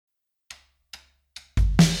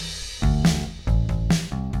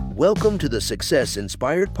Welcome to the Success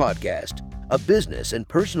Inspired Podcast, a business and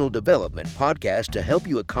personal development podcast to help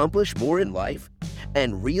you accomplish more in life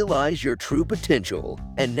and realize your true potential.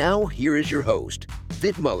 And now, here is your host,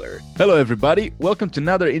 Vit Muller. Hello, everybody. Welcome to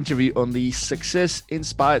another interview on the Success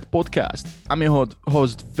Inspired Podcast. I'm your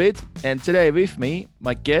host, Vit, and today with me,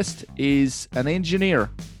 my guest is an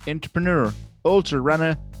engineer, entrepreneur, ultra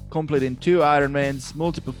runner, completing 2 Ironmans,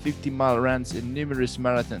 multiple 50-mile runs, and numerous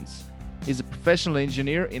marathons. He's a professional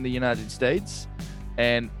engineer in the United States,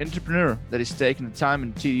 an entrepreneur that is taking the time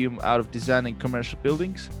and tedium out of designing commercial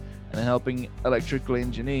buildings and helping electrical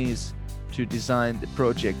engineers to design the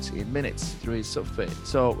projects in minutes through his software.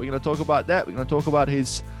 So we're going to talk about that. We're going to talk about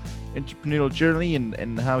his entrepreneurial journey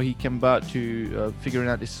and how he came about to figuring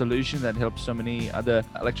out this solution that helps so many other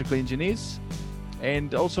electrical engineers,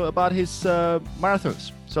 and also about his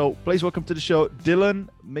marathons. So please welcome to the show, Dylan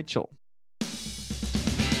Mitchell.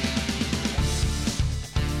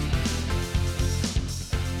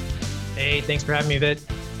 Hey, thanks for having me, Vit.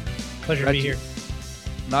 Pleasure to be here.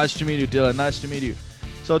 Nice to meet you, Dylan. Nice to meet you.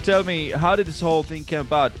 So tell me, how did this whole thing come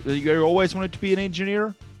about? You always wanted to be an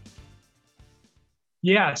engineer?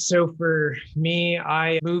 Yeah, so for me,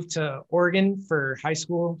 I moved to Oregon for high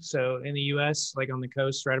school. So in the US, like on the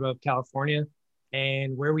coast, right above California.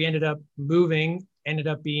 And where we ended up moving ended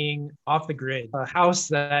up being off the grid, a house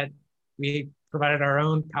that we provided our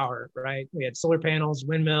own power, right? We had solar panels,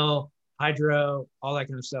 windmill, hydro, all that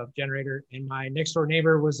kind of stuff, generator. And my next door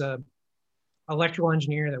neighbor was a electrical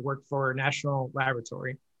engineer that worked for National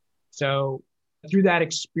Laboratory. So through that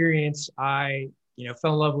experience, I,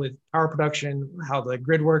 fell in love with power production, how the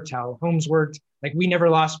grid worked, how homes worked. Like we never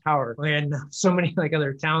lost power. And so many like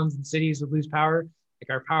other towns and cities would lose power.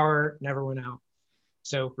 Like our power never went out.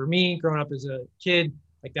 So for me, growing up as a kid,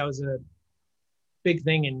 like that was a big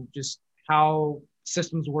thing in just how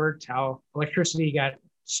systems worked, how electricity got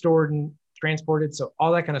stored and transported. So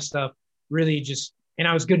all that kind of stuff really just, and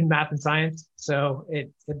I was good in math and science. So it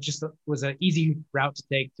just was an easy route to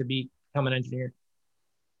take to become an engineer.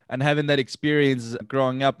 And having that experience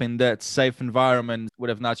growing up in that safe environment would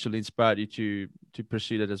have naturally inspired you to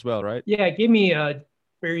pursue that as well, right? Yeah, it gave me a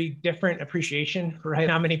very different appreciation, right?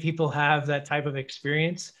 Not many people have that type of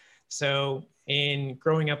experience. So in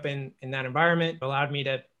growing up in that environment, it allowed me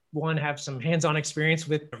to have some hands-on experience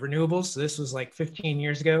with renewables. So this was like 15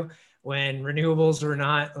 years ago when renewables were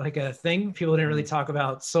not like a thing. People didn't really talk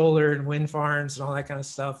about solar and wind farms and all that kind of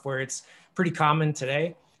stuff, where it's pretty common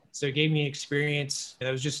today. So it gave me experience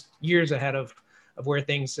that was just years ahead of where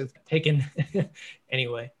things have taken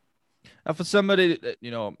anyway. Now, for somebody that,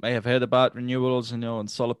 may have heard about renewables,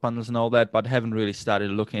 and solar panels and all that, but haven't really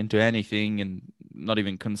started looking into anything and not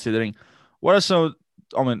even considering, what are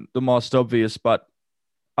the most obvious, but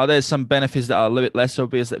are there some benefits that are a little bit less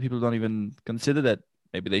obvious that people don't even consider that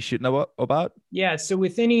maybe they should know about? Yeah, so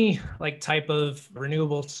with any like type of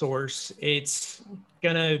renewable source, it's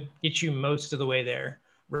going to get you most of the way there,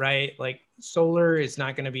 right? Like solar is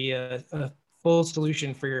not going to be a full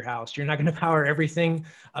solution for your house. You're not going to power everything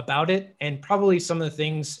about it. And probably some of the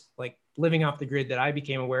things like living off the grid that I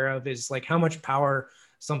became aware of is like how much power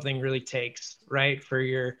something really takes, right? For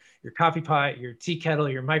your coffee pot, your tea kettle,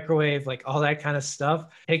 your microwave, like all that kind of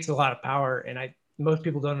stuff takes a lot of power. And most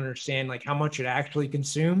people don't understand like how much it actually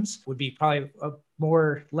consumes. Would be probably a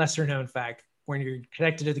more lesser known fact. When you're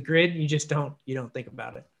connected to the grid, you don't think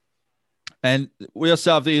about it. And with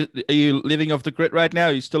yourself, are you living off the grid right now?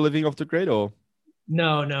 Are you still living off the grid or?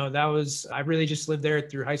 No, I really just lived there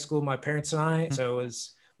through high school, my parents and I. So we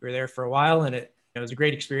were there for a while, and it was a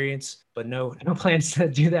great experience, but no plans to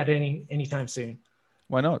do that anytime soon.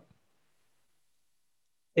 Why not?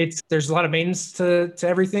 There's a lot of maintenance to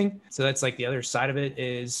everything. So that's like the other side of it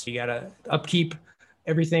is you got to upkeep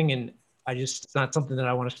everything. And it's not something that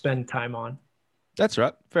I want to spend time on. That's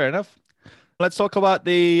right. Fair enough. Let's talk about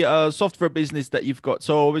the software business that you've got.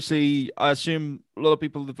 So obviously, I assume a lot of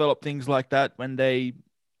people develop things like that when they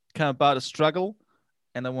come about a struggle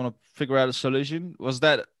and they want to figure out a solution. Was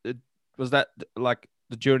that like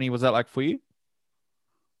the journey? Was that like for you?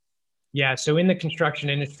 Yeah. So in the construction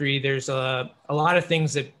industry, there's a lot of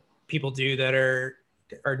things that people do that are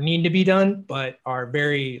need to be done, but are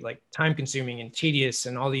very like time consuming and tedious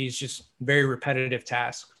and all these just very repetitive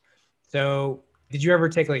tasks. So did you ever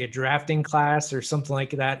take like a drafting class or something like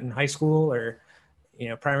that in high school or,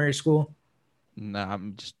 primary school? No,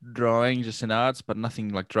 I'm just drawing, just in arts, but nothing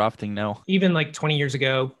like drafting now. Even like 20 years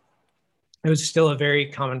ago, it was still a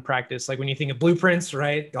very common practice. Like when you think of blueprints,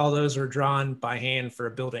 right? All those were drawn by hand for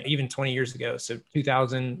a building, even 20 years ago. So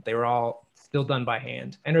 2000, they were all still done by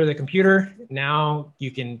hand. Enter the computer. Now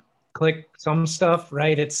you can click some stuff,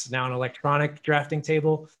 right? It's now an electronic drafting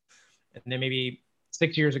table. And then maybe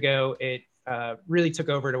 6 years ago, it really took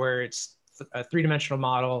over to where it's a three-dimensional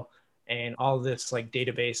model and all this like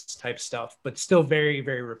database type stuff, but still very,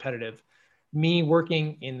 very repetitive. Me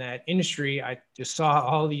working in that industry, I just saw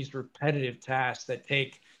all these repetitive tasks that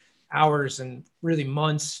take hours and really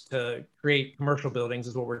months to create commercial buildings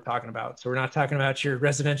is what we're talking about. So we're not talking about your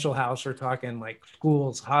residential house. We're talking like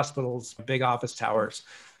schools, hospitals, big office towers,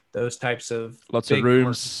 those types of Lots of big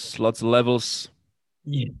rooms, lots of levels.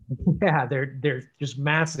 yeah, they're just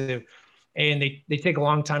massive, and they take a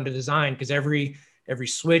long time to design because every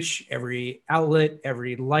switch, every outlet,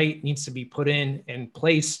 every light needs to be put in and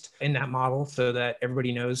placed in that model so that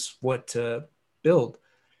everybody knows what to build.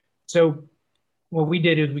 So what we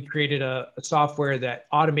did is we created a software that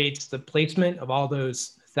automates the placement of all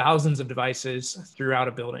those thousands of devices throughout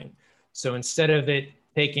a building. So instead of it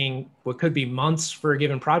taking what could be months for a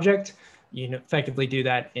given project, you can effectively do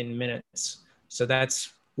that in minutes. So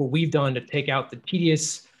that's what we've done to take out the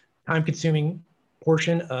tedious, time-consuming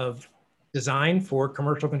portion of design for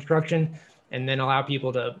commercial construction, and then allow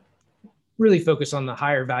people to really focus on the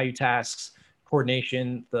higher value tasks,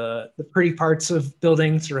 coordination, the pretty parts of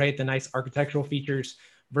buildings, right? The nice architectural features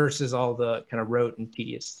versus all the kind of rote and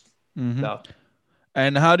tedious stuff.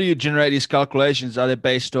 And how do you generate these calculations? Are they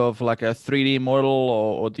based off like a 3D model,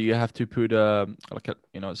 or do you have to put like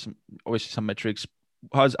a, some obviously some metrics?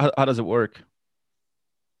 How does it work?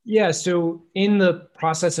 Yeah, so in the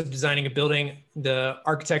process of designing a building, the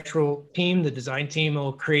architectural team, the design team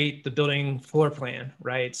will create the building floor plan,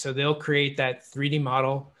 right? So they'll create that 3D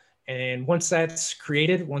model. And once that's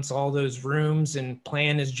created, once all those rooms and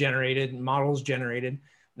plan is generated, models generated,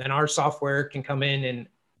 then our software can come in and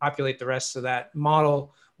populate the rest of that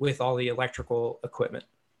model with all the electrical equipment.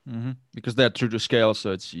 Because they're true to scale, so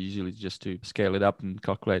it's usually just to scale it up and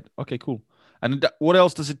calculate. Okay, cool. And what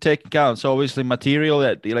else does it take account? So obviously material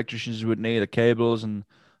that the electricians would need, the cables and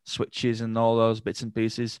switches and all those bits and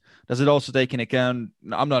pieces. Does it also take into account?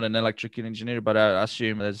 I'm not an electrical engineer, but I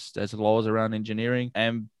assume there's laws around engineering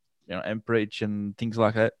and amperage and things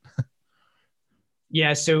like that.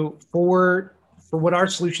 Yeah. So for what our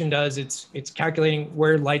solution does, it's calculating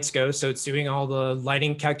where lights go. So it's doing all the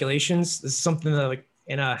lighting calculations. This is something that like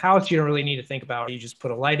in a house you don't really need to think about. You just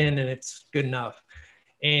put a light in and it's good enough.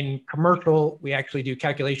 In commercial, we actually do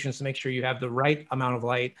calculations to make sure you have the right amount of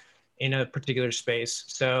light in a particular space.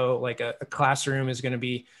 So like a classroom is going to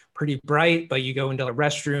be pretty bright, but you go into a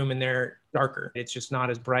restroom and they're darker. It's just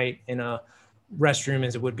not as bright in a restroom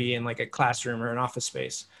as it would be in like a classroom or an office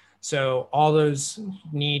space. So all those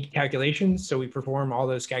need calculations. So we perform all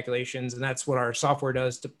those calculations, and that's what our software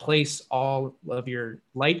does to place all of your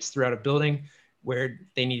lights throughout a building where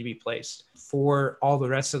they need to be placed. For all the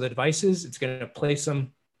rest of the devices, it's going to place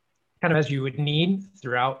them kind of as you would need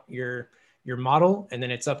throughout your model, and then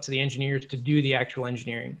it's up to the engineers to do the actual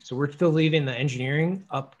engineering. So we're still leaving the engineering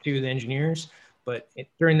up to the engineers, but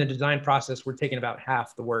during the design process, we're taking about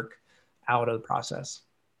half the work out of the process.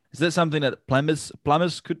 Is that something that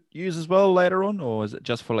plumbers could use as well later on, or is it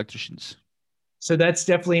just for electricians? So that's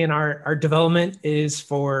definitely in our development is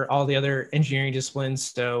for all the other engineering disciplines.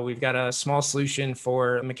 So we've got a small solution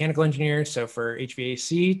for mechanical engineers, so for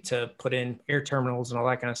HVAC to put in air terminals and all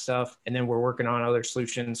that kind of stuff. And then we're working on other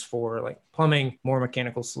solutions for like plumbing, more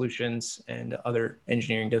mechanical solutions, and other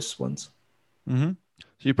engineering disciplines. So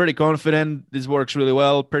you're pretty confident this works really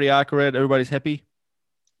well, pretty accurate, everybody's happy?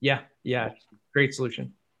 Yeah, great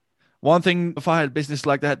solution. One thing, if I had business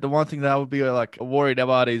like that, the one thing that I would be like worried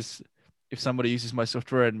about is if somebody uses my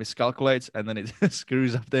software and miscalculates and then it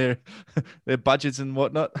screws up their budgets and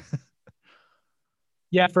whatnot.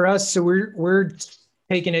 Yeah, for us, so we're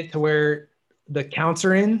taking it to where the counts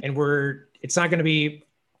are in, and it's not going to be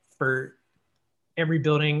for every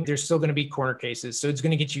building. There's still going to be corner cases, so it's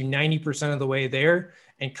going to get you 90% of the way there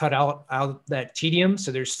and cut out that tedium.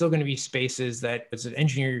 So there's still going to be spaces that as an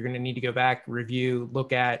engineer you're going to need to go back, review,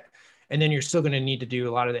 look at. And then you're still going to need to do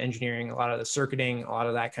a lot of the engineering, a lot of the circuiting, a lot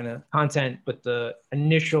of that kind of content. But the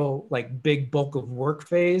initial like big bulk of work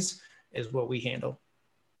phase is what we handle.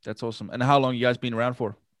 That's awesome. And how long you guys been around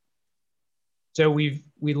for? So we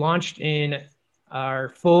launched in our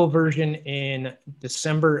full version in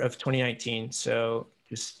December of 2019. So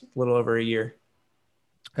just a little over a year.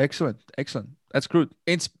 Excellent. That's good.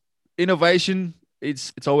 It's innovation.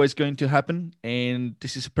 It's always going to happen, and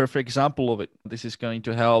this is a perfect example of it. This is going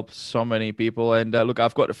to help so many people. And look,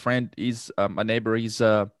 I've got a friend. He's a neighbor. He's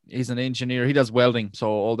an engineer. He does welding, so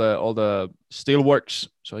all the steel works.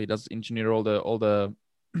 So he does engineer all the all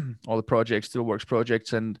the projects, steel works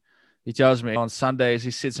projects. And he tells me on Sundays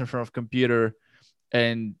he sits in front of a computer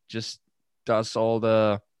and just does all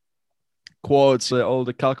the quotes, all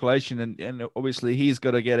the calculation, and obviously he's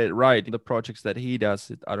got to get it right. The projects that he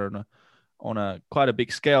does, I don't know, on a quite a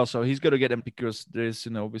big scale, so he's got to get them because there's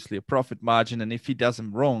obviously a profit margin, and if he does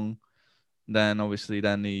them wrong, then obviously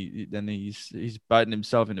he's biting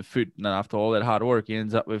himself in the foot, and then after all that hard work, he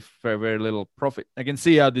ends up with very very little profit. I can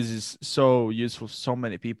see how this is so useful for so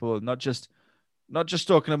many people, not just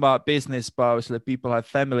talking about business, but obviously people have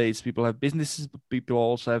families, people have businesses, but people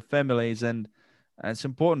also have families, and it's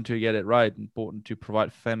important to get it right, important to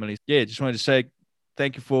provide families. Yeah, just wanted to say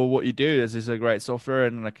thank you for what you do. This is a great software,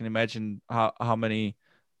 and I can imagine how many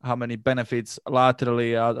benefits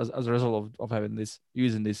laterally as a result of having this,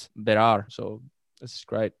 using this, there are. So this is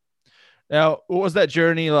great. Now, what was that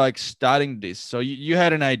journey like starting this? So you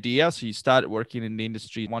had an idea, so you started working in the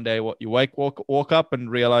industry. One day, what you woke up and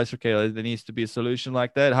realized, okay, there needs to be a solution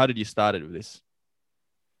like that. How did you start it with this?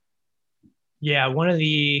 Yeah, one of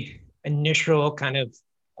the initial kind of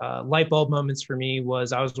light bulb moments for me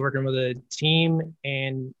was I was working with a team,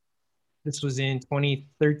 and this was in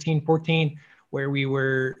 2013, 14, where we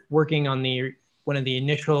were working on one of the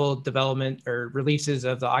initial development or releases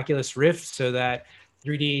of the Oculus Rift, so that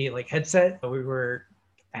 3D like headset.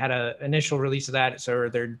 Had an initial release of that, so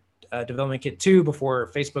their development kit 2 before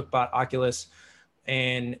Facebook bought Oculus,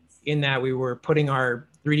 and in that we were putting our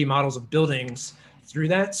 3D models of buildings through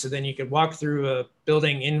that, so then you could walk through a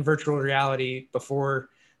building in virtual reality before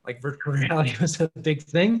like virtual reality was a big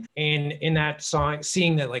thing. And in that song,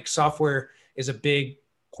 seeing that like software is a big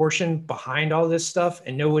portion behind all this stuff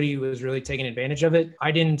and nobody was really taking advantage of it.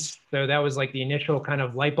 I didn't. So that was like the initial kind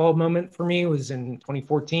of light bulb moment for me, was in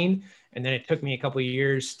 2014. And then it took me a couple of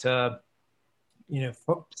years to,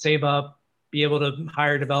 save up, be able to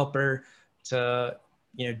hire a developer to,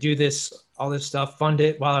 do all this stuff, fund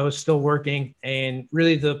it while I was still working. And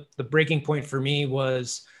really the breaking point for me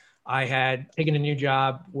was I had taken a new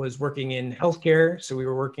job, was working in healthcare. So we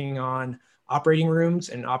were working on operating rooms,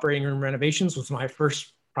 and operating room renovations was my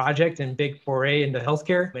first project and big foray into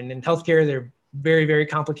healthcare. And in healthcare, they're very, very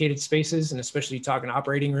complicated spaces. And especially talking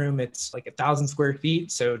operating room, it's like 1,000 square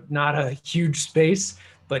feet. So not a huge space,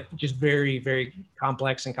 but just very, very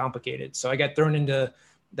complex and complicated. So I got thrown into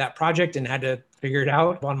that project and had to figure it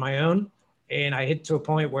out on my own. And I hit to a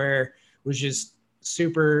point where it was just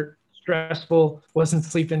super stressful, wasn't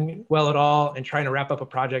sleeping well at all, and trying to wrap up a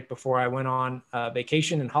project before I went on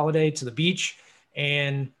vacation and holiday to the beach.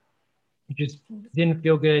 And just didn't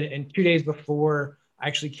feel good. And 2 days before, I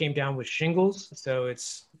actually came down with shingles. So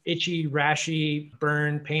it's itchy, rashy,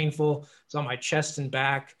 burn, painful. It's on my chest and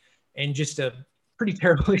back, and just a pretty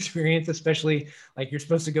terrible experience, especially like you're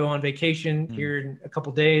supposed to go on vacation here in a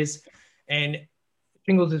couple days. And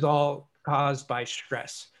shingles is all caused by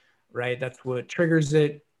stress, right? That's what triggers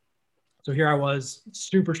it. So here I was,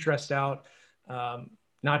 super stressed out,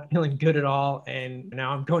 not feeling good at all. And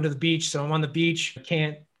now I'm going to the beach. So I'm on the beach,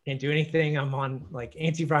 can't do anything. I'm on like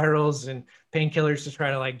antivirals and painkillers to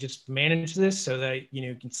try to like just manage this so that,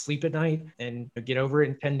 you can sleep at night and get over it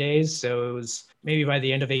in 10 days. So it was maybe by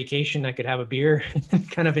the end of vacation, I could have a beer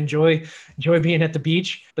and kind of enjoy being at the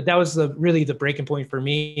beach. But that was really the breaking point for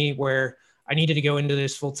me, where I needed to go into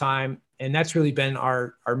this full time. And that's really been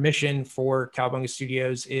our mission for Cowabunga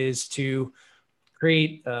Studios, is to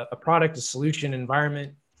create a product, a solution,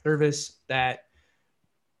 environment, service that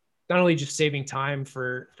not only just saving time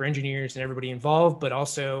for engineers and everybody involved, but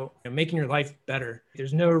also making your life better.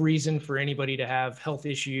 There's no reason for anybody to have health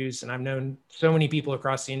issues. And I've known so many people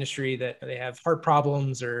across the industry that they have heart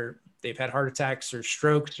problems, or they've had heart attacks or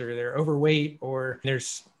strokes, or they're overweight, or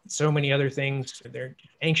there's so many other things. They're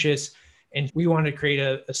anxious. And we want to create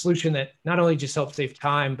a solution that not only just helps save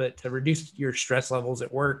time, but to reduce your stress levels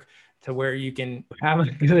at work to where you can have a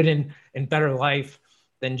good and better life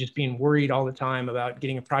than just being worried all the time about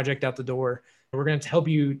getting a project out the door. We're going to help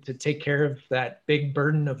you to take care of that big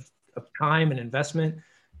burden of time and investment,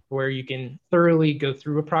 where you can thoroughly go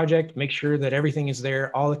through a project, make sure that everything is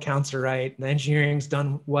there, all accounts are right, the engineering's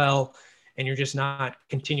done well, and you're just not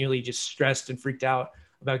continually just stressed and freaked out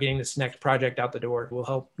about getting this next project out the door. We'll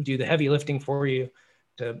help do the heavy lifting for you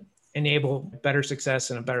to enable better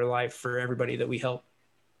success and a better life for everybody that we help.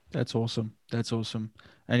 That's awesome. That's awesome.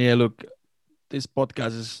 And yeah, look, this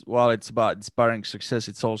podcast is, while it's about inspiring success,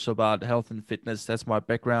 it's also about health and fitness. That's my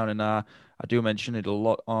background, and I do mention it a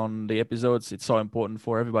lot on the episodes. It's so important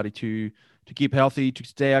for everybody to keep healthy, to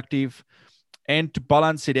stay active, and to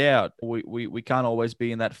balance it out. We can't always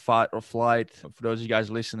be in that fight or flight. For those of you guys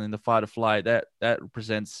listening, the fight or flight, that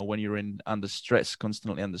represents when you're under stress,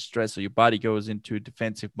 constantly under stress. So your body goes into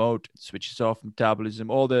defensive mode, switches off metabolism,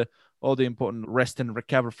 all the important rest and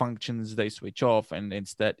recover functions, they switch off, and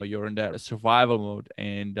instead you're in that survival mode.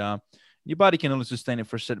 And Your body can only sustain it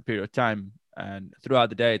for a certain period of time. And throughout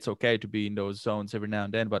the day, it's okay to be in those zones every now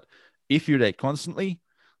and then. But if you're there constantly,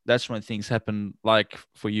 that's when things happen. Like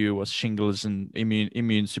for you was shingles and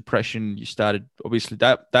immune suppression. You started, obviously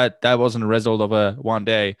that wasn't a result of a one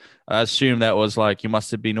day. I assume that was like you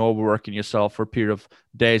must have been overworking yourself for a period of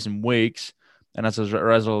days and weeks, and as a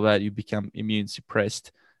result of that, you become immune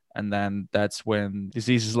suppressed. And then that's when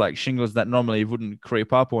diseases like shingles that normally wouldn't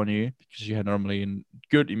creep up on you because you had normally a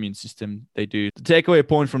good immune system, they do. The takeaway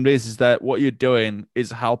point from this is that what you're doing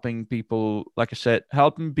is helping people, like I said,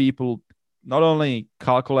 helping people not only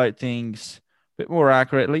calculate things a bit more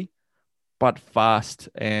accurately, but fast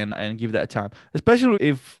and give that time. Especially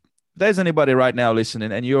if there's anybody right now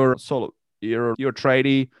listening and you're solo, you're a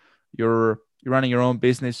tradie, you're running your own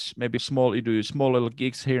business, maybe small, you do small little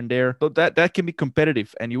gigs here and there. But that can be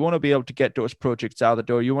competitive, and you want to be able to get those projects out the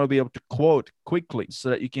door. You want to be able to quote quickly so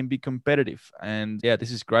that you can be competitive. And yeah,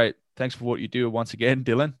 this is great. Thanks for what you do once again,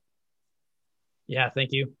 Dylan. Yeah,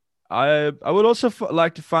 thank you. I would also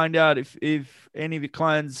like to find out if any of your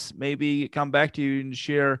clients maybe come back to you and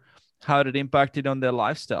share how it impacted on their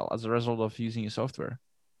lifestyle as a result of using your software.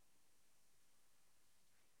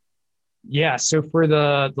 Yeah, so for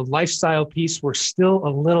the lifestyle piece, we're still a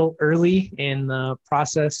little early in the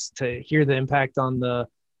process to hear the impact on the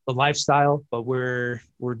lifestyle, but we're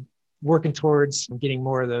working towards getting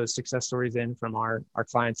more of those success stories in from our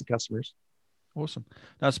clients and customers. Awesome.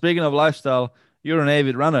 Now, speaking of lifestyle, you're an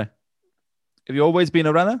avid runner. Have you always been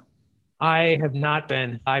a runner? I have not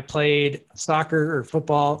been. I played soccer or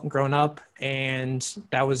football growing up, and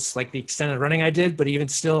that was like the extent of running I did. But even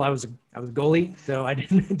still, I was a goalie, so I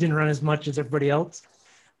didn't run as much as everybody else.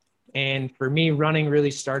 And for me, running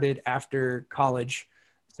really started after college.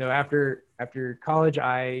 So after college,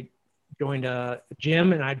 I joined a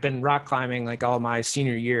gym, and I'd been rock climbing like all my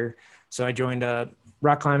senior year. So I joined a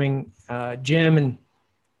rock climbing gym and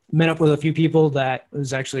met up with a few people that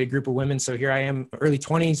was actually a group of women. So here I am, early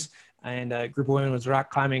 20s, and a group of women was rock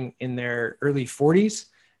climbing in their early 40s.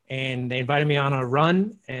 And they invited me on a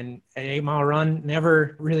run, and an 8-mile run.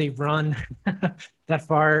 Never really run that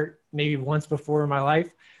far, maybe once before in my life.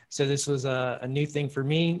 So this was a new thing for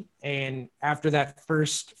me. And after that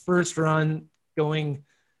first run, going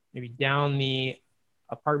maybe down the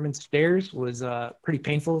apartment stairs was pretty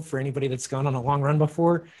painful for anybody that's gone on a long run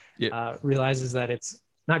before. Yeah. Realizes that it's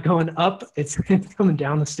not going up, it's coming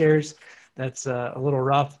down the stairs. That's a little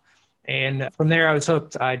rough. And from there, I was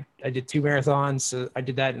hooked. I did 2 marathons. So I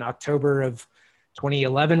did that in October of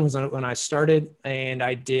 2011 was when I started. And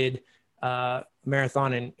I did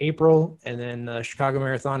marathon in April, and then the Chicago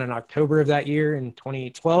Marathon in October of that year in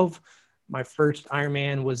 2012. My first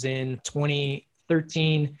Ironman was in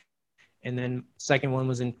 2013. And then second one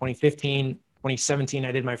was in 2015. 2017,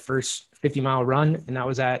 I did my first 50-mile run, and that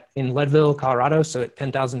was in Leadville, Colorado. So at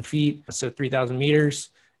 10,000 feet, so 3,000 meters,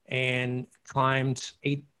 and climbed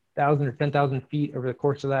 8,000 or 10,000 feet over the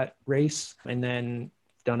course of that race, and then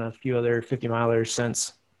done a few other 50-milers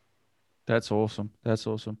since. That's awesome. That's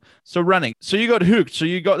awesome. So running. So you got hooked. So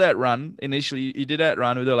you got that run. Initially, you did that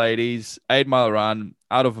run with the ladies, 8-mile run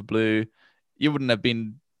out of the blue. You wouldn't have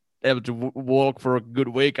been able to walk for a good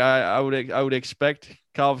week. I would expect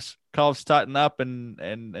calves tighten up and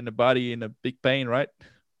the body in a big pain, right?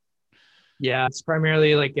 Yeah, it's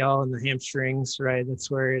primarily like all in the hamstrings, right?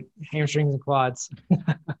 That's where hamstrings and quads.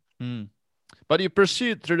 But you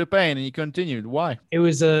pursued through the pain and you continued. Why? It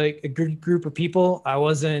was a good group of people. I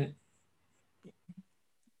don't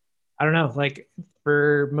know, like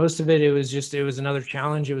for most of it, it was another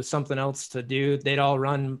challenge. It was something else to do. They'd all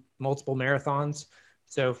run multiple marathons.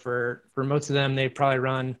 So for most of them, they'd probably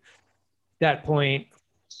run at that point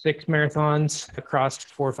 6 marathons across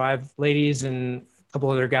 4 or 5 ladies and a couple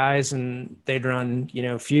other guys, and they'd run,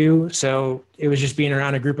 a few. So it was just being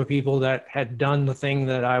around a group of people that had done the thing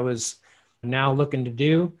that I was now looking to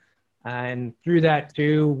do. And through that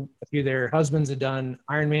too, a few of their husbands had done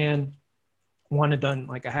Ironman. One had done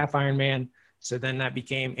like a half Ironman. So then that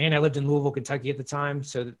became, and I lived in Louisville, Kentucky at the time.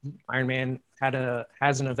 So Ironman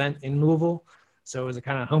has an event in Louisville. So it was a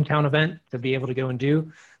kind of hometown event to be able to go and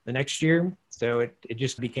do the next year. So it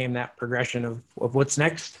just became that progression of what's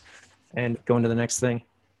next and going to the next thing.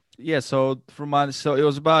 Yeah. So so it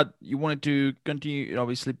was about, you wanted to continue,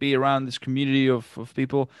 obviously be around this community of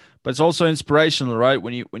people, but it's also inspirational, right?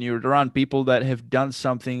 When you're around people that have done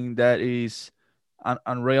something that is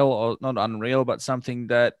unreal, or not unreal, but something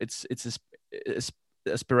that it's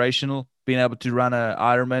aspirational, being able to run an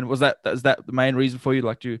Ironman. Is that the main reason for you,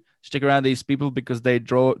 like to stick around these people because they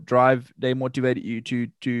they motivated you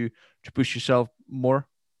to push yourself more?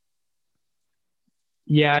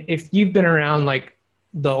 Yeah. If you've been around like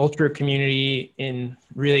the ultra community in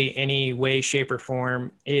really any way, shape, or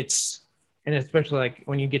form. And especially like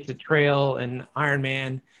when you get to trail and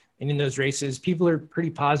Ironman and in those races, people are pretty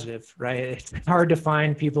positive, right? It's hard to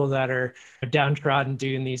find people that are downtrodden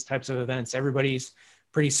doing these types of events. Everybody's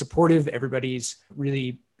pretty supportive. Everybody's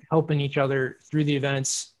really helping each other through the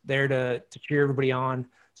events, there to cheer everybody on,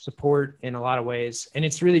 support in a lot of ways. And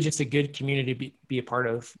it's really just a good community to be a part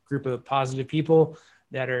of, group of positive people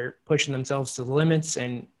that are pushing themselves to the limits.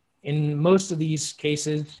 And in most of these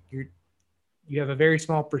cases, you have a very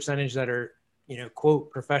small percentage that are,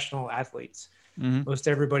 quote, professional athletes. Mm-hmm. Most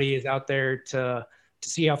everybody is out there to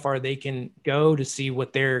see how far they can go, to see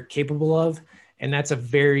what they're capable of. And that's a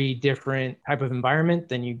very different type of environment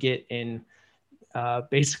than you get in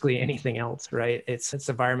basically anything else, right? It's an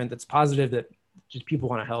environment that's positive, that just people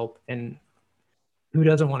want to help. And who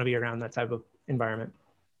doesn't want to be around that type of environment?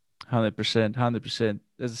 100%, 100%.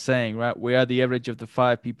 There's a saying, right? We are the average of the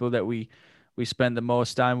 5 people that we spend the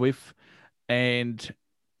most time with, and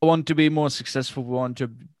want to be more successful, want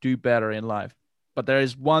to do better in life. But there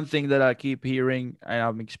is one thing that I keep hearing, and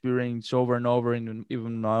I'm experiencing over and over in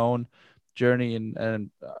even my own journey,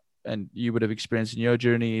 and you would have experienced in your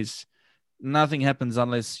journey, is nothing happens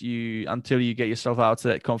until you get yourself out to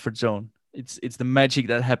that comfort zone. It's the magic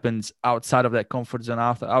that happens outside of that comfort zone,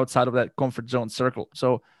 outside of that comfort zone circle.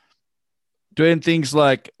 So doing things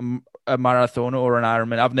like a marathon or an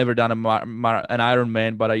Ironman. I've never done an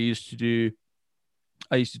Ironman, but I used to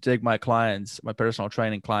take my personal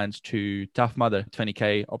training clients to Tough Mudder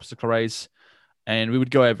 20K obstacle race, and we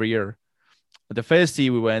would go every year. The first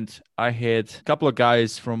year we went, I had a couple of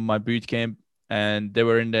guys from my boot camp, and they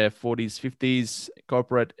were in their 40s, 50s,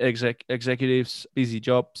 corporate executives, busy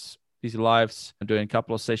jobs, busy lives, and doing a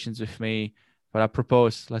couple of sessions with me. But I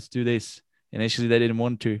proposed, let's do this. Initially, they didn't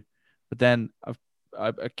want to. But then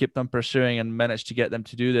I kept on pursuing and managed to get them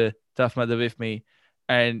to do the Tough Mudder with me.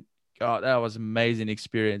 And God, that was an amazing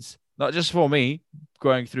experience. Not just for me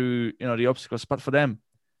going through, the obstacles, but for them.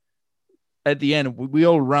 At the end, we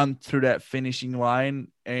all ran through that finishing line,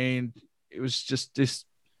 and it was just this.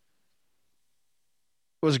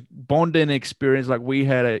 It was bonding experience. Like, we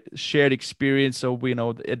had a shared experience. So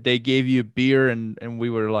they gave you a beer, and we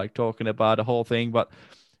were like talking about the whole thing. But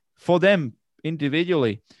for them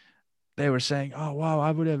individually, they were saying, "Oh wow, I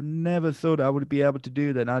would have never thought I would be able to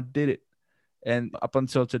do that. And I did it." And up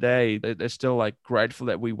until today, they're still like grateful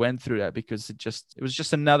that we went through that, because it was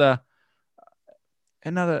just another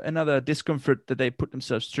discomfort that they put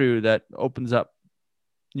themselves through that opens up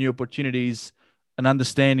new opportunities, an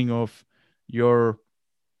understanding of your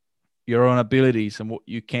own abilities and what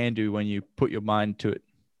you can do when you put your mind to it.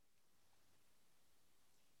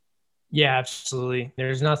 Yeah, absolutely.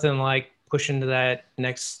 There's nothing like pushing to that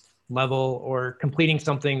next level or completing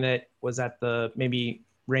something that was at the maybe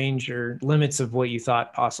range or limits of what you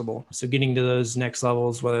thought possible. So getting to those next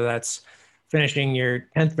levels, whether that's finishing your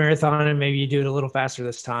 10th marathon and maybe you do it a little faster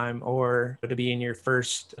this time, or to be in your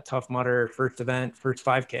first Tough Mudder, first event, first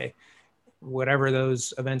 5K, whatever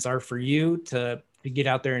those events are for you, to get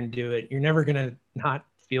out there and do it. You're never going to not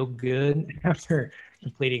feel good after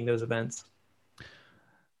completing those events.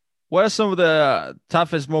 What are some of the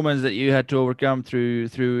toughest moments that you had to overcome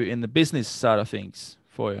through in the business side of things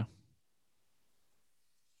for you?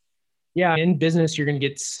 Yeah, in business, you're going to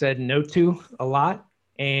get said no to a lot.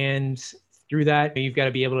 And through that, you've got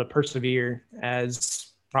to be able to persevere as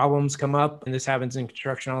problems come up. And this happens in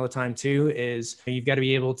construction all the time too, is you've got to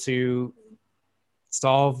be able to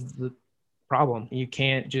solve the problem. You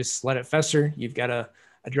can't just let it fester. You've got to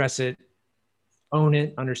address it, own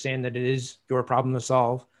it, understand that it is your problem to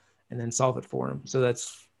solve, and then solve it for them. So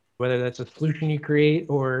that's whether that's a solution you create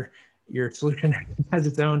or your solution has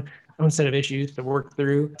its own set of issues to work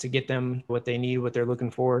through to get them what they need, what they're looking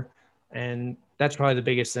for. And that's probably the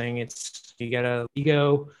biggest thing. It's you got to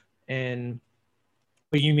ego and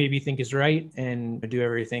what you maybe think is right and do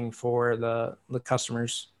everything for the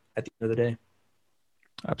customers at the end of the day.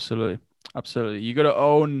 Absolutely. Absolutely. You got to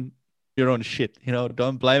own your own shit,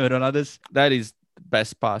 don't blame it on others. That is the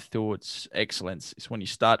best path towards excellence, is when you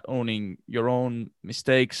start owning your own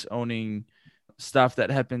mistakes, owning stuff that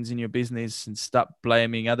happens in your business, and stop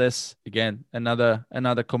blaming others. Again, another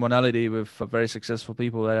commonality with very successful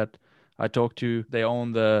people that I talk to. They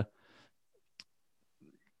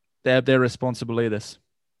have their responsible leaders,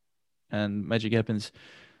 and magic happens.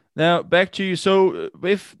 Now, back to you. So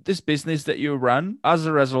with this business that you run, as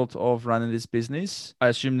a result of running this business, I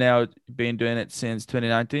assume now you've been doing it since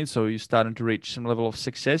 2019, so you're starting to reach some level of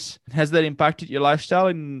success. Has that impacted your lifestyle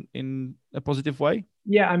in a positive way?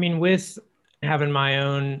 Yeah, I mean, with having my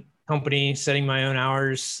own company, setting my own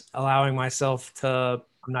hours, allowing myself to,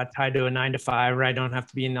 I'm not tied to a 9 to 5, right? I don't have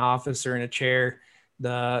to be in the office or in a chair.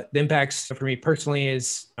 The impacts for me personally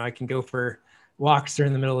is I can go for walks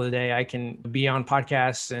during the middle of the day. I can be on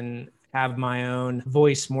podcasts and have my own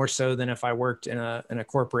voice more so than if I worked in a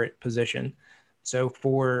corporate position. So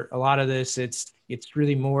for a lot of this, it's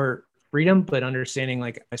really more freedom, but understanding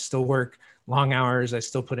like I still work long hours. I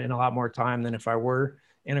still put in a lot more time than if I were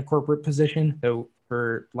in a corporate position. So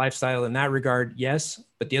for lifestyle in that regard, yes.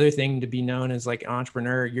 But the other thing to be known as like an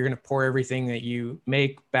entrepreneur, you're going to pour everything that you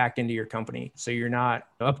make back into your company. So you're not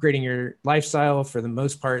upgrading your lifestyle for the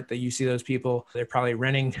most part that you see those people. They're probably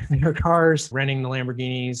renting their cars, renting the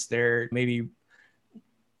Lamborghinis. They're maybe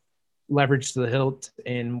leveraged to the hilt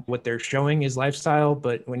in what they're showing is lifestyle.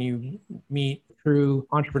 But when you meet true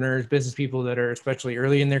entrepreneurs, business people that are especially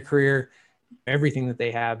early in their career, everything that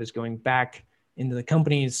they have is going back into the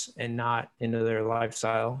companies and not into their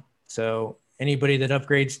lifestyle. So anybody that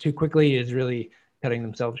upgrades too quickly is really cutting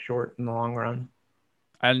themselves short in the long run.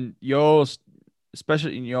 And yours,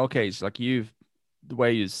 especially in your case, like the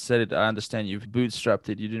way you said it, I understand you've bootstrapped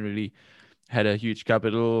it. You didn't really had a huge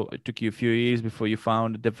capital. It took you a few years before you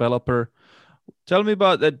found a developer. Tell me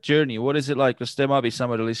about that journey. What is it like? Because there might be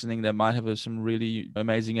somebody listening that might have some really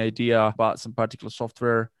amazing idea about some particular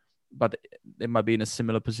software, but they might be in a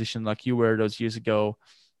similar position like you were those years ago.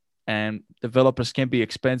 And developers can be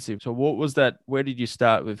expensive. So what was that? Where did you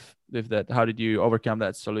start with that? How did you overcome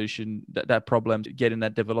that solution, that problem, getting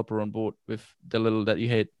that developer on board with the little that you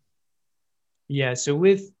had? Yeah, so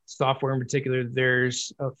with software in particular,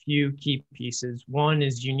 there's a few key pieces. One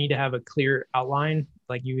is you need to have a clear outline.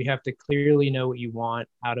 Like you have to clearly know what you want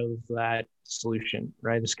out of that solution,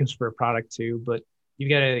 right? This goes for a product too, but you've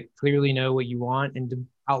got to clearly know what you want and to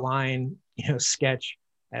outline, sketch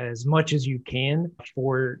as much as you can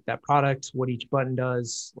for that product, what each button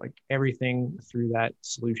does, like everything through that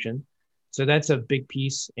solution. So that's a big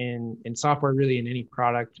piece in software, really in any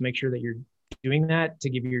product, to make sure that you're doing that, to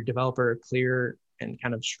give your developer a clear and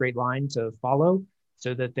kind of straight line to follow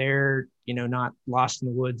so that they're, not lost in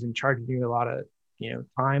the woods and charging you a lot of,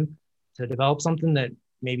 time to develop something that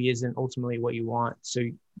maybe isn't ultimately what you want. So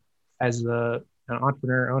as an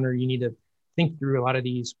entrepreneur owner, you need to think through a lot of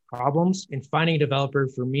these problems. And finding a developer,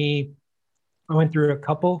 for me, I went through a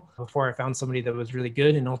couple before I found somebody that was really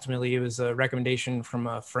good. And ultimately it was a recommendation from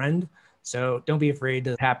a friend. So don't be afraid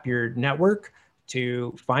to tap your network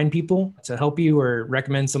to find people to help you or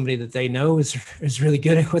recommend somebody that they know is really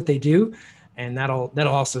good at what they do. And that'll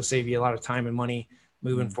also save you a lot of time and money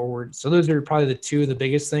moving forward. So those are probably the two of the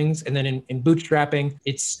biggest things. And then in bootstrapping,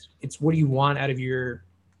 it's what do you want out of your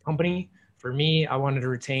company? For me, I wanted to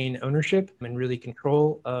retain ownership and really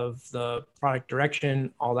control of the product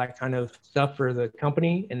direction, all that kind of stuff for the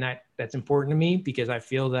company. And that's important to me because I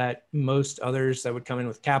feel that most others that would come in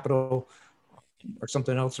with capital or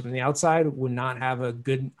something else from the outside would not have a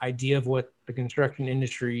good idea of what the construction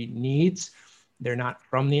industry needs. They're not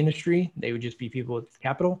from the industry. They would just be people with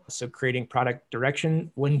capital. So creating product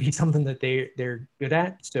direction wouldn't be something that they're good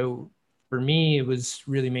at. So for me, it was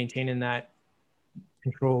really maintaining that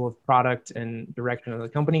control of product and direction of the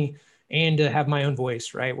company and to have my own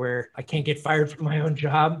voice, right? Where I can't get fired from my own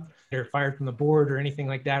job or fired from the board or anything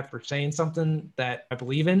like that for saying something that I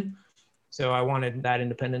believe in. So I wanted that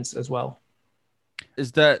independence as well.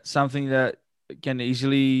 Is that something that can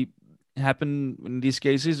easily happen in these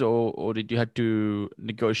cases, or did you have to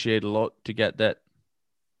negotiate a lot to get that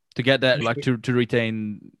like to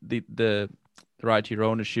retain the right to your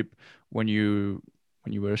ownership when you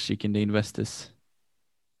were seeking the investors?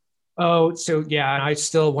 Oh, so yeah, I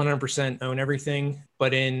still 100% own everything,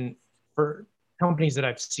 but for companies that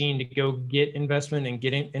I've seen to go get investment and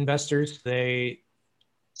get investors, they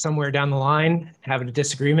somewhere down the line have a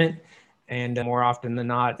disagreement, and more often than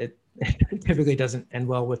not, it typically doesn't end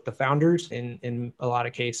well with the founders in a lot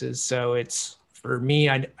of cases. So it's for me,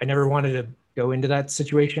 I never wanted to go into that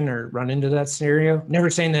situation or run into that scenario. Never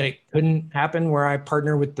saying that it couldn't happen where I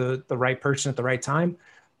partner with the right person at the right time,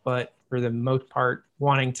 but for the most part,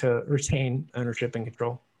 wanting to retain ownership and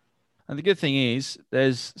control. And the good thing is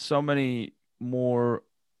there's so many more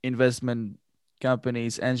investment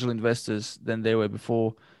companies, angel investors than there were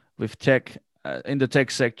before with tech, in the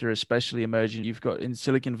tech sector, especially emerging. You've got in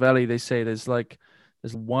Silicon Valley, they say there's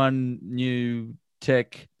one new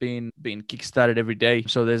tech being kickstarted every day.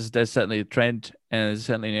 So there's certainly a trend and there's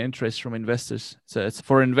certainly an interest from investors. So it's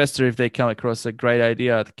for an investor, if they come across a great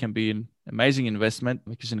idea, it can be an amazing investment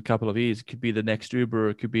because in a couple of years, it could be the next Uber,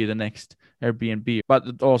 it could be the next Airbnb.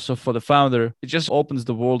 But also for the founder, it just opens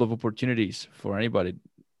the world of opportunities for anybody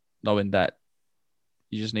knowing that.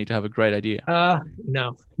 You just need to have a great idea.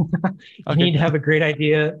 No, you Okay. need to have a great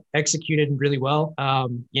idea executed really well.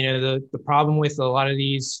 The problem with a lot of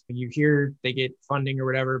these, you hear they get funding or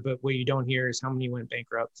whatever, but what you don't hear is how many went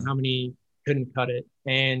bankrupt, how many couldn't cut it.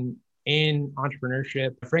 And in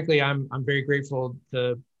entrepreneurship, frankly, I'm very grateful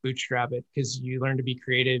to bootstrap it because you learn to be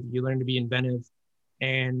creative, you learn to be inventive.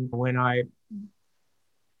 And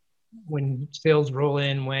when sales roll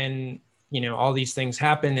in, when all these things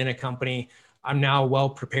happen in a company, I'm now well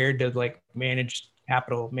prepared to like manage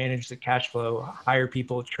capital, manage the cash flow, hire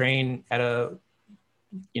people, train at a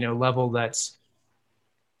level that's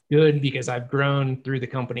good because I've grown through the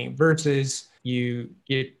company versus you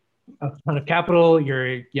get a ton of capital, you're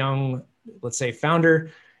a young, let's say,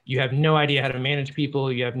 founder, you have no idea how to manage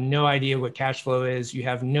people, you have no idea what cash flow is, you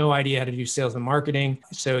have no idea how to do sales and marketing.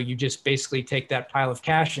 So you just basically take that pile of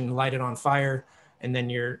cash and light it on fire, and then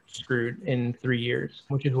you're screwed in 3 years,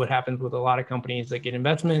 which is what happens with a lot of companies that get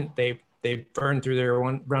investment. They burn through their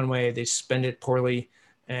runway, they spend it poorly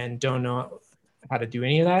and don't know how to do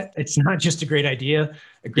any of that. It's not just a great idea.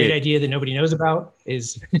 A great idea that nobody knows about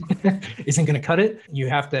is isn't going to cut it. You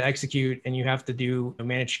have to execute, and you have to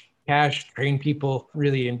manage cash, train people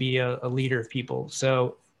really, and be a leader of people.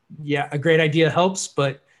 So yeah, a great idea helps,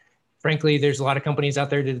 but frankly, there's a lot of companies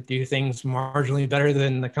out there that do things marginally better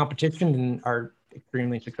than the competition and are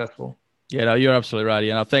extremely successful. Yeah, no, you're absolutely right.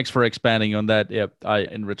 Yeah, no, thanks for expanding on that. Yeah,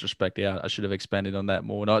 in retrospect, I should have expanded on that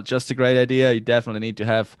more. Not just a great idea. You definitely need to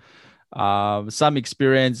have some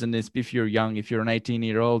experience. And if you're young, if you're an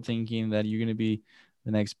 18-year-old thinking that you're going to be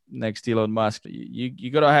the next Elon Musk,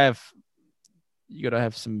 you gotta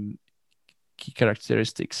have some key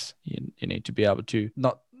characteristics. You need to be able to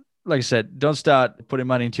not, like I said, don't start putting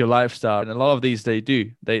money into your lifestyle. And a lot of these they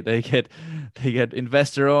do. They get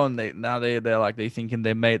investor on. They're thinking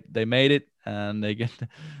they made it, and they get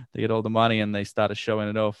all the money, and they started showing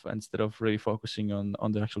it off instead of really focusing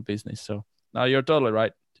on the actual business. So now you're totally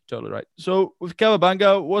right. Totally right. So with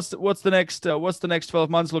Kawabanga, what's the next 12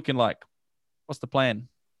 months looking like? What's the plan?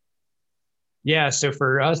 Yeah, so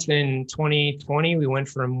for us in 2020, we went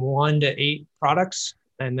from 1 to 8 products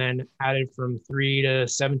and then added from 3 to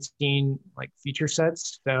 17 like feature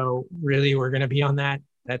sets. So really we're going to be on that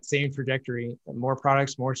same trajectory, more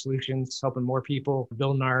products, more solutions, helping more people,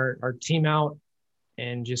 building our team out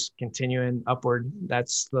and just continuing upward.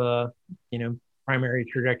 That's the, primary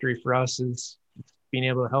trajectory for us, is being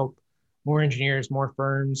able to help more engineers, more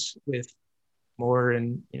firms with more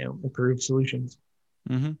and, improved solutions.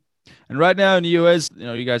 Mm-hmm. And right now in the US,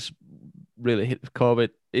 you guys really hit with COVID.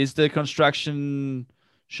 Is the construction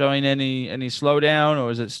showing any slowdown,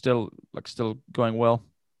 or is it still going well?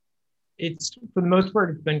 It's, for the most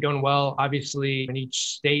part, it's been going well. Obviously, in each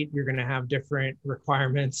state, you're going to have different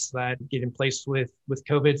requirements that get in place with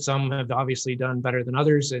COVID. Some have obviously done better than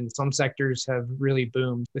others, and some sectors have really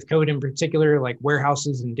boomed. With COVID in particular, like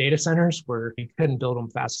warehouses and data centers, where you couldn't build them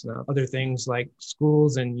fast enough. Other things like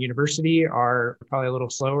schools and university are probably a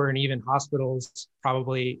little slower, and even hospitals,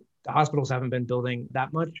 the hospitals haven't been building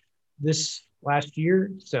that much this last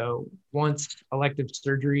year. So once elective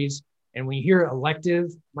surgeries, and when you hear elective,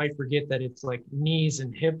 you might forget that it's like knees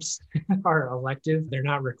and hips are elective. They're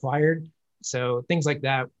not required. So things like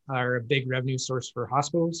that are a big revenue source for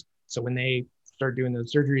hospitals. So when they start doing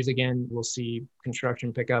those surgeries again, we'll see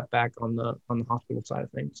construction pick up back on the hospital side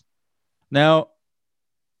of things. Now,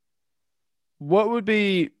 what would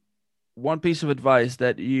be one piece of advice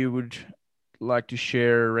that you would like to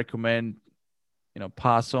share, recommend,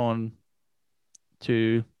 pass on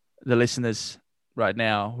to the listeners right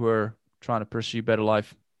now who are trying to pursue better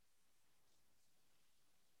life?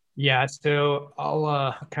 Yeah, so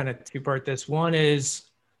I'll kind of two-part this. One is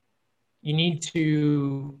you need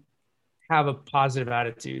to have a positive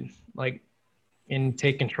attitude, and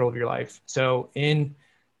take control of your life. So in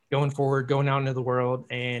going forward, going out into the world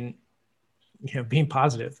and being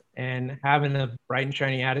positive and having a bright and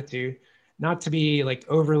shiny attitude, not to be like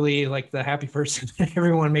overly like the happy person that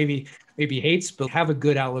everyone maybe hates, but have a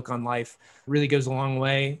good outlook on life really goes a long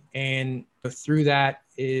way. And through that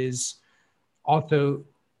is also,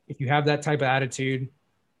 if you have that type of attitude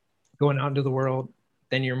going out into the world,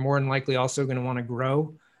 then you're more than likely also going to want to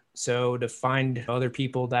grow. So to find other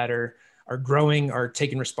people that are growing, are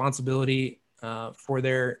taking responsibility for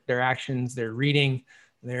their actions, they're reading,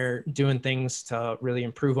 they're doing things to really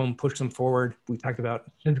improve them, push them forward. We talked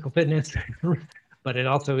about physical fitness, but it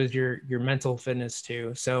also is your mental fitness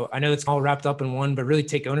too. So I know it's all wrapped up in one, but really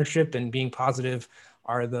take ownership and being positive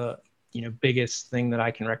are the biggest thing that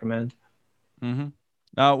I can recommend. Mm-hmm.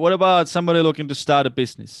 Now, what about somebody looking to start a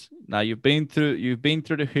business? Now, you've been through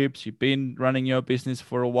the hoops, you've been running your business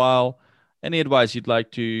for a while. Any advice you'd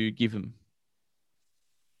like to give him?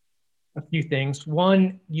 A few things.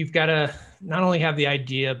 One, you've got to not only have the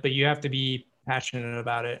idea, but you have to be passionate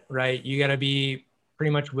about it, right? You got to be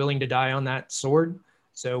pretty much willing to die on that sword.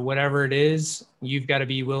 So whatever it is, you've got to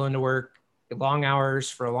be willing to work long hours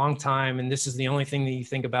for a long time. And this is the only thing that you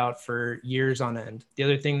think about for years on end. The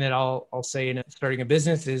other thing that I'll say in starting a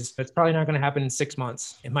business is it's probably not going to happen in 6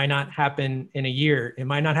 months. It might not happen in a year. It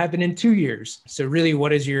might not happen in 2 years. So really,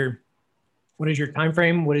 what is your time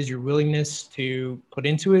frame? What is your willingness to put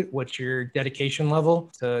into it? What's your dedication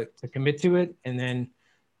level to commit to it? And then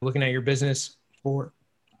looking at your business for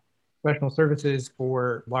professional services,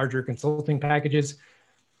 for larger consulting packages,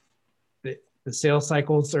 the sales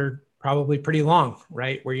cycles are probably pretty long,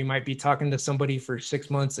 right? Where you might be talking to somebody for 6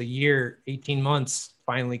 months, a year, 18 months,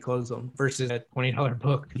 finally close them, versus a $20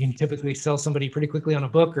 book. You can typically sell somebody pretty quickly on a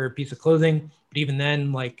book or a piece of clothing, but even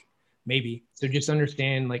then, like, maybe. So just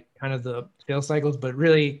understand like kind of the sales cycles, but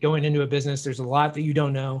really going into a business, there's a lot that you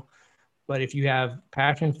don't know. But if you have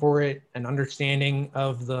passion for it, an understanding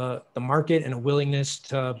of the market, and a willingness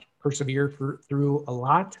to persevere through a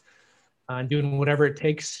lot, and doing whatever it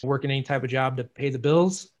takes, working any type of job to pay the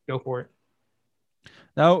bills, go for it.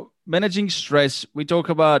 Now, managing stress, we talk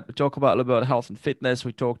about a little bit about health and fitness.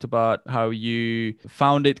 We talked about how you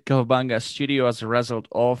founded Kavabanga Studio as a result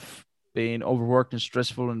of being overworked and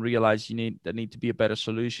stressful, and realize there need to be a better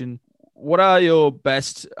solution. What are your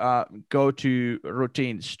best go-to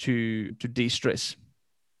routines to de-stress?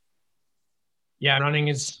 Yeah, running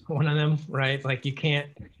is one of them, right? Like you can't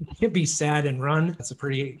be sad and run. That's a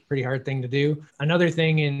pretty hard thing to do. Another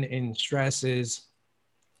thing in stress is,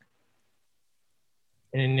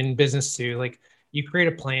 and in business too, like you create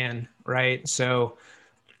a plan, right? So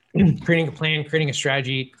creating a plan, creating a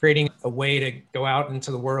strategy, creating a way to go out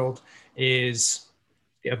into the world is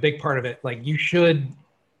a big part of it. Like you should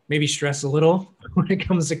maybe stress a little when it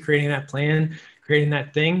comes to creating that plan, creating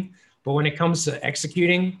that thing. But when it comes to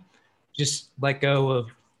executing, just let go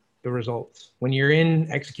of the results. When you're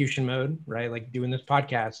in execution mode, right? Like doing this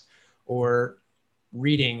podcast or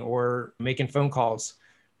reading or making phone calls,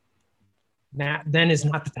 then is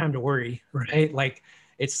not the time to worry, right? Like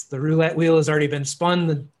it's the roulette wheel has already been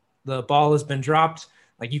spun. The ball has been dropped.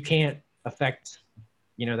 Like you can't affect,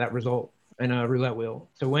 that result in a roulette wheel.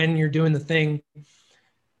 So when you're doing the thing,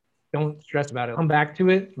 don't stress about it. Come back to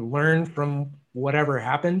it, learn from whatever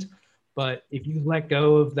happened. But if you let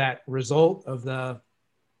go of that result, of the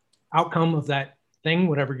outcome of that thing,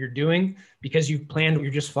 whatever you're doing, because you've planned,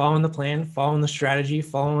 you're just following the plan, following the strategy,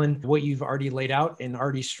 following what you've already laid out and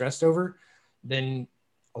already stressed over, then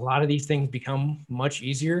a lot of these things become much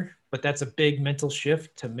easier. But that's a big mental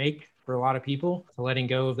shift to make for a lot of people, to letting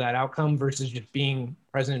go of that outcome versus just being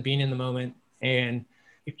present, being in the moment. And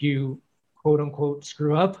if you quote unquote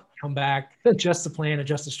screw up, come back, adjust the plan,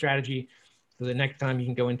 adjust the strategy, so the next time you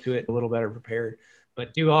can go into it a little better prepared.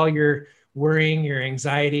 But do all your worrying, your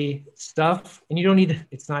anxiety stuff, and you don't need to,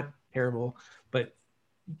 it's not terrible, but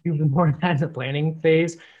you've been more in the planning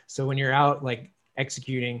phase. So when you're out like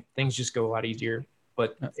executing, things just go a lot easier.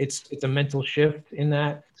 But it's a mental shift in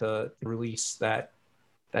that to release that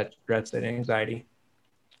stress, that anxiety.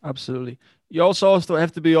 Absolutely. You also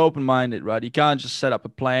have to be open-minded, right? You can't just set up a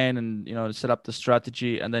plan and set up the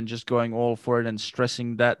strategy and then just going all for it and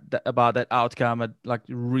stressing that about that outcome, and like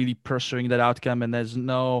really pursuing that outcome, and there's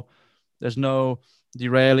no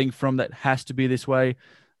derailing from that. Has to be this way.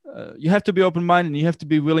 You have to be open-minded, and you have to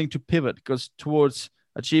be willing to pivot, because towards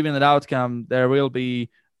achieving that outcome, it'll be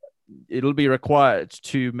required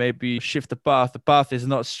to maybe shift the path. The path is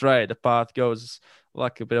not straight. The path goes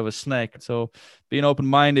like a bit of a snake. So being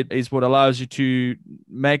open-minded is what allows you to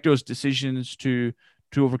make those decisions to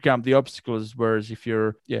overcome the obstacles. Whereas if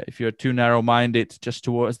you're too narrow-minded just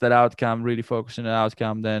towards that outcome, really focusing on the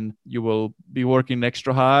outcome, then you will be working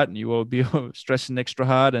extra hard and you will be stressing extra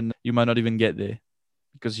hard, and you might not even get there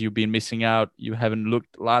because you've been missing out. You haven't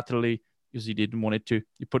looked laterally because you didn't want it to.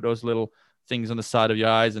 You put those little things on the side of your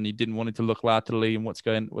eyes and you didn't want it to look laterally and what's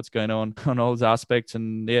going on all those aspects,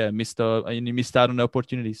 and you missed out on the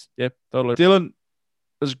opportunities. Yep, totally. Dylan, it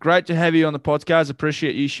was great to have you on the podcast.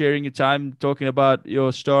 Appreciate you sharing your time, talking about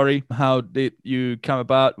your story. How did you come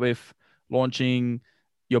about with launching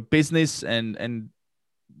your business and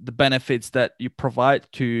the benefits that you provide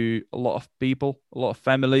to a lot of people, a lot of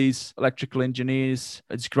families, electrical engineers.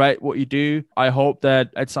 It's great what you do. I hope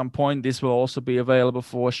that at some point this will also be available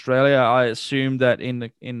for Australia. I assume that in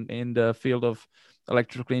the field of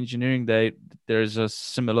electrical engineering, there's a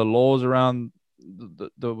similar laws around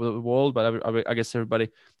the world, but I guess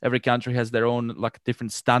every country has their own like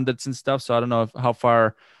different standards and stuff. So I don't know how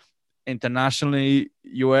far internationally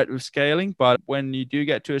you're at with scaling. But when you do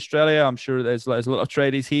get to Australia, I'm sure there's a lot of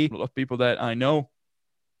traders here, a lot of people that I know,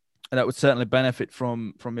 and that would certainly benefit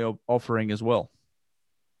from your offering as well.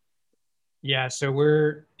 Yeah, so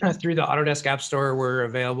we're through the Autodesk App Store. We're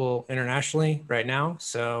available internationally right now.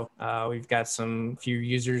 So we've got some few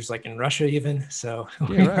users like in Russia even. So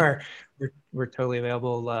we're totally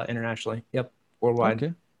available internationally. Yep,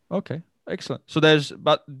 worldwide. Okay, excellent. So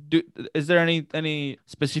is there any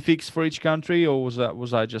specifics for each country, or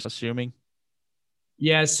was I just assuming?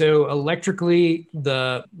 Yeah, so electrically,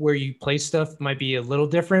 where you place stuff might be a little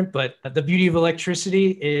different, but the beauty of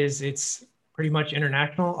electricity is it's pretty much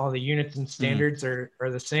international. All the units and standards are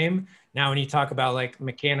the same. Now, when you talk about like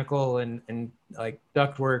mechanical and like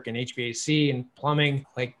ductwork and HVAC and plumbing,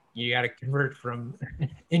 like you got to convert from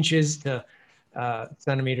inches to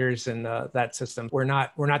centimeters and that system. We're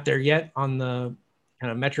not there yet on the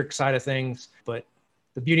kind of metric side of things, but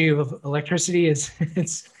the beauty of electricity is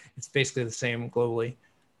it's basically the same globally.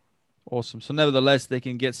 Awesome. So nevertheless, they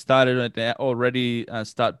can get started and they already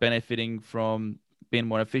start benefiting from being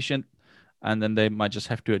more efficient. And then they might just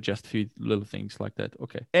have to adjust a few little things like that.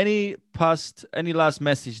 Okay. Any last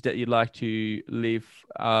message that you'd like to leave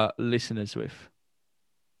listeners with?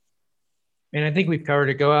 And I think we've covered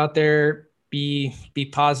it. Go out there, be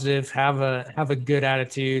positive, have a good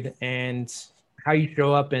attitude, and how you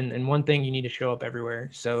show up. And one thing, you need to show up everywhere.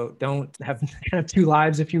 So don't have kind of two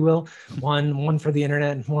lives, if you will. One for the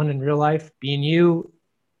internet and one in real life. Being you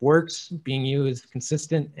works. Being you is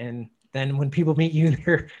consistent, and then when people meet you,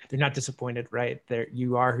 they're not disappointed, right?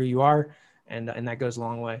 You are who you are, and that goes a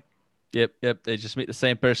long way. Yep. They just meet the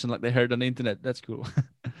same person like they heard on the internet. That's cool.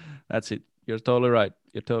 That's it. You're totally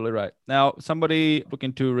right. Now, somebody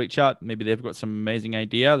looking to reach out, maybe they've got some amazing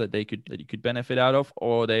idea that you could benefit out of,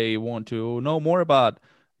 or they want to know more about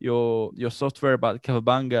your software, about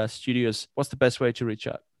Kavabanga Studios. What's the best way to reach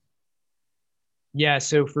out? Yeah,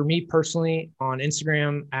 so for me personally, on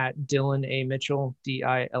Instagram at Dylan A. Mitchell,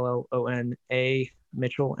 Dillon A.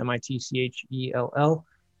 Mitchell, Mitchell.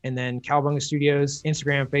 And then Kavabanga Studios,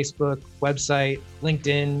 Instagram, Facebook, website,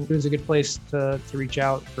 LinkedIn is a good place to reach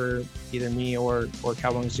out for either me or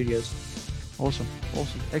Kavabanga Studios. Awesome.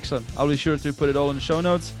 Excellent. I'll be sure to put it all in the show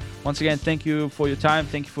notes. Once again, thank you for your time.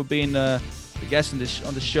 Thank you for being the guest on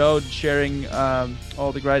the show, sharing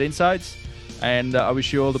all the great insights. And I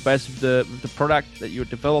wish you all the best with the product that you're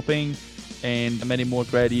developing and many more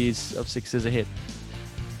great years of success ahead.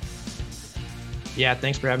 Yeah,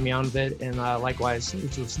 thanks for having me on with it. And likewise,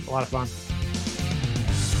 it was a lot of fun.